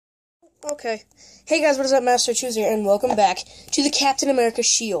Okay. Hey guys, what is up? Master Choose here, and welcome back to the Captain America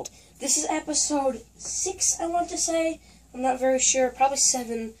S.H.I.E.L.D. This is episode 6, I want to say. I'm not very sure. Probably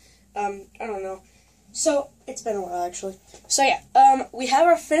 7. I don't know. So, it's been a while, actually. So, yeah. We have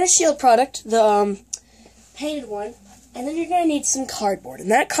our finished S.H.I.E.L.D. product, the, painted one. And then you're going to need some cardboard.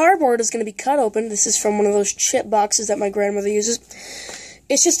 And that cardboard is going to be cut open. This is from one of those chip boxes that my grandmother uses.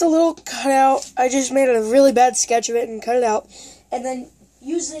 It's just a little cutout. I just made a really bad sketch of it and cut it out. And then,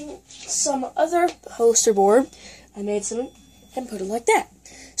 using some other poster board, I made some and put it like that.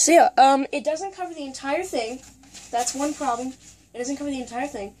 So yeah, it doesn't cover the entire thing. That's one problem. It doesn't cover the entire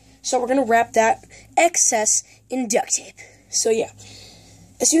thing. So we're going to wrap that excess in duct tape. So yeah,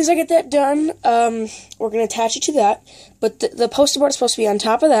 as soon as I get that done, we're going to attach it to that. But the poster board is supposed to be on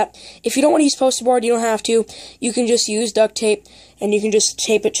top of that. If you don't want to use poster board, you don't have to. You can just use duct tape, and you can just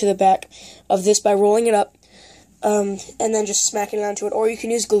tape it to the back of this by rolling it up. And then just smacking it onto it, or you can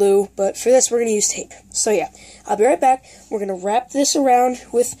use glue, but for this we're going to use tape. So yeah, I'll be right back. We're going to wrap this around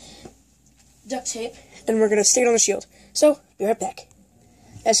with duct tape, and we're going to stick it on the shield. So, be right back.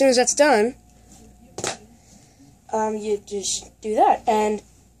 As soon as that's done, you just do that, and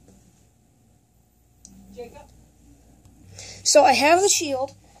so I have the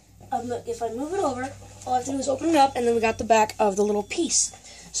shield. If I move it over, all I have to do is open it up, and then we got the back of the little piece.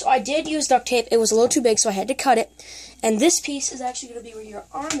 So I did use duct tape. It was a little too big, so I had to cut it. And this piece is actually going to be where your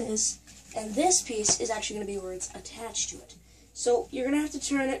arm is, and this piece is actually going to be where it's attached to it. So you're going to have to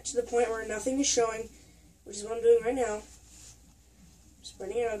turn it to the point where nothing is showing, which is what I'm doing right now.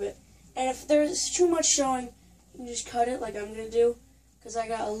 Spreading it out a bit. And if there's too much showing, you can just cut it like I'm going to do, because I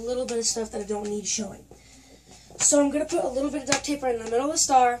got a little bit of stuff that I don't need showing. So I'm going to put a little bit of duct tape right in the middle of the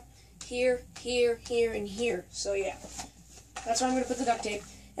star, here, here, here, and here. So yeah, that's where I'm going to put the duct tape.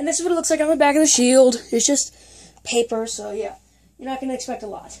 And this is what it looks like on the back of the shield. It's just paper, so yeah, you're not going to expect a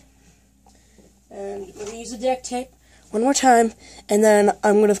lot. And we're going to use the duct tape one more time, and then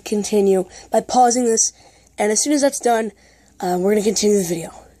I'm going to continue by pausing this, and as soon as that's done, we're going to continue the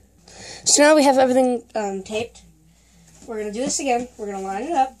video. So now we have everything taped. We're going to do this again. We're going to line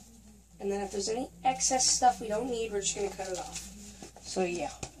it up, and then if there's any excess stuff we don't need, we're just going to cut it off. So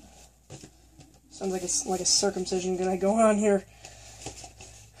yeah. Sounds like a circumcision going to go on here.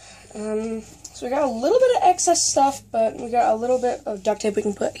 So we got a little bit of excess stuff, but we got a little bit of duct tape we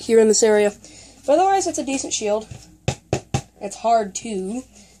can put here in this area. But otherwise, it's a decent shield. It's hard too,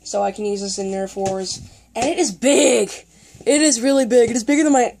 so I can use this in Nerf Wars. And it is big! It is really big. It is bigger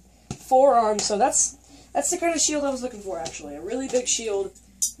than my forearm, so that's the kind of shield I was looking for, actually. A really big shield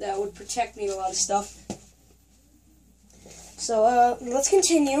that would protect me in a lot of stuff. So, let's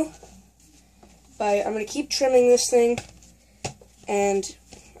continue. I'm going to keep trimming this thing, and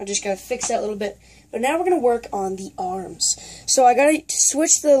I just gotta fix that a little bit. But now we're gonna work on the arms. So I gotta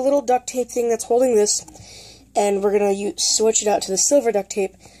switch the little duct tape thing that's holding this, and we're gonna switch it out to the silver duct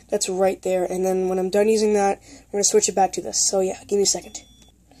tape that's right there. And then when I'm done using that, we're gonna switch it back to this. So yeah, give me a second.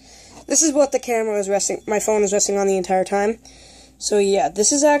 This is what the camera is resting, my phone is resting on the entire time. So yeah,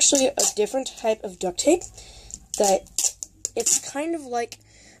 this is actually a different type of duct tape that it's kind of like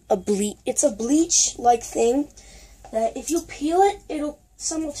it's a bleach-like thing that if you peel it,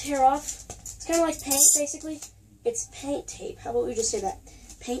 some will tear off. It's kind of like paint, basically. It's paint tape. How about we just say that?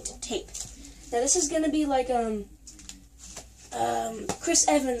 Paint tape. Now, this is going to be like Chris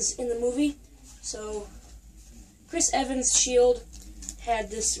Evans in the movie. So, Chris Evans' S.H.I.E.L.D.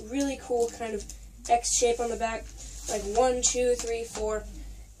 had this really cool kind of X shape on the back. Like 1, 2, 3, 4.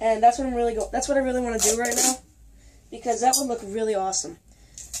 And that's what I really want to do right now, because that would look really awesome.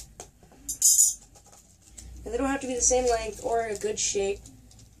 And they don't have to be the same length or a good shape.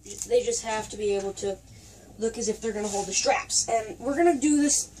 They just have to be able to look as if they're going to hold the straps. And we're going to do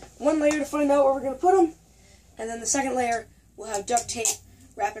this one layer to find out where we're going to put them. And then the second layer, we'll have duct tape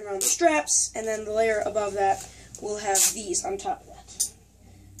wrapping around the straps. And then the layer above that, we'll have these on top of that.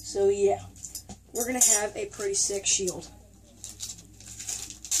 So yeah, we're going to have a pretty sick shield.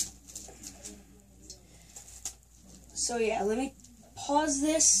 So yeah, let me pause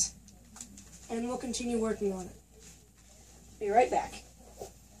this, and we'll continue working on it. Be right back.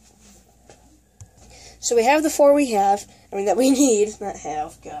 So we have the 4 that we need, not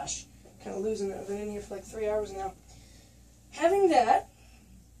have, gosh, kind of losing it. I've been in here for like 3 hours now. Having that,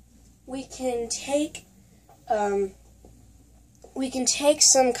 we can take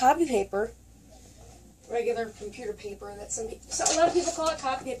some copy paper, regular computer paper, that a lot of people call it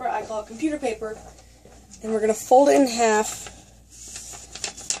copy paper, I call it computer paper, and we're going to fold it in half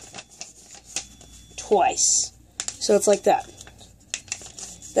twice. So it's like that.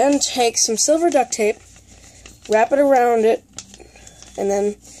 Then take some silver duct tape, wrap it around it, and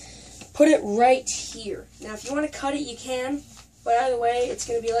then put it right here. Now, if you want to cut it, you can, but either way, it's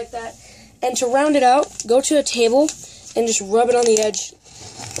going to be like that. And to round it out, go to a table and just rub it on the edge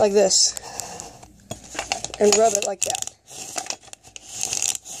like this. And rub it like that.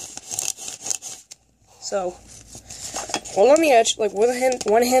 So, hold on the edge, like with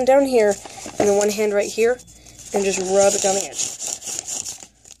one hand down here, and then one hand right here, and just rub it down the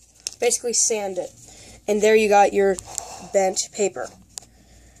edge. Basically sand it. And there you got your bent paper.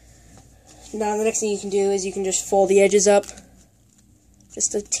 Now the next thing you can do is you can just fold the edges up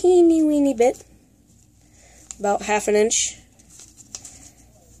just a teeny weeny bit, about ½ an inch.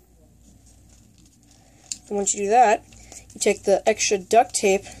 And once you do that, you take the extra duct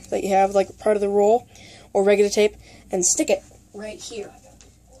tape that you have, like part of the roll, or regular tape, and stick it right here.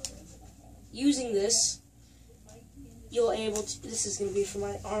 Using this, you'll able to, this is going to be for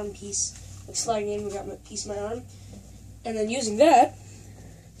my arm piece, like sliding in, we got my piece of my arm, and then using that,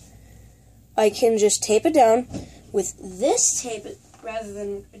 I can just tape it down with this tape rather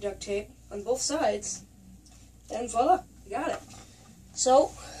than a duct tape on both sides, and voila, you got it.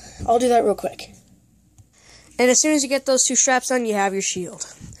 So, I'll do that real quick. And as soon as you get those two straps on, you have your shield.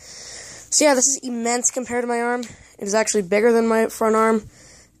 So yeah, this is immense compared to my arm. It is actually bigger than my front arm.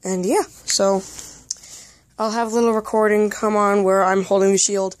 And yeah, so I'll have a little recording come on where I'm holding the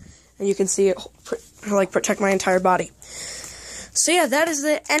shield, and you can see it like protect my entire body. So yeah, that is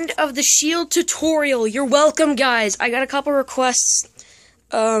the end of the shield tutorial. You're welcome, guys. I got a couple requests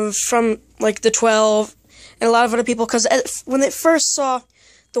from like the 12 and a lot of other people, because when they first saw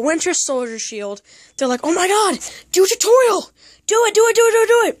the Winter Soldier shield, they're like, oh my god, do a tutorial! Do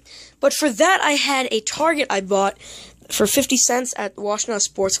it! But for that, I had a target I bought for 50 cents at Washtenaw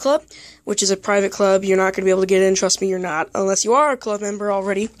Sports Club, which is a private club. You're not going to be able to get in. Trust me, you're not, unless you are a club member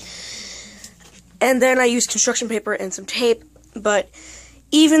already. And then I used construction paper and some tape, but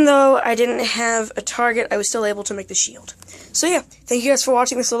even though I didn't have a target, I was still able to make the shield. So yeah, thank you guys for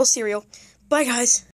watching this little serial. Bye, guys.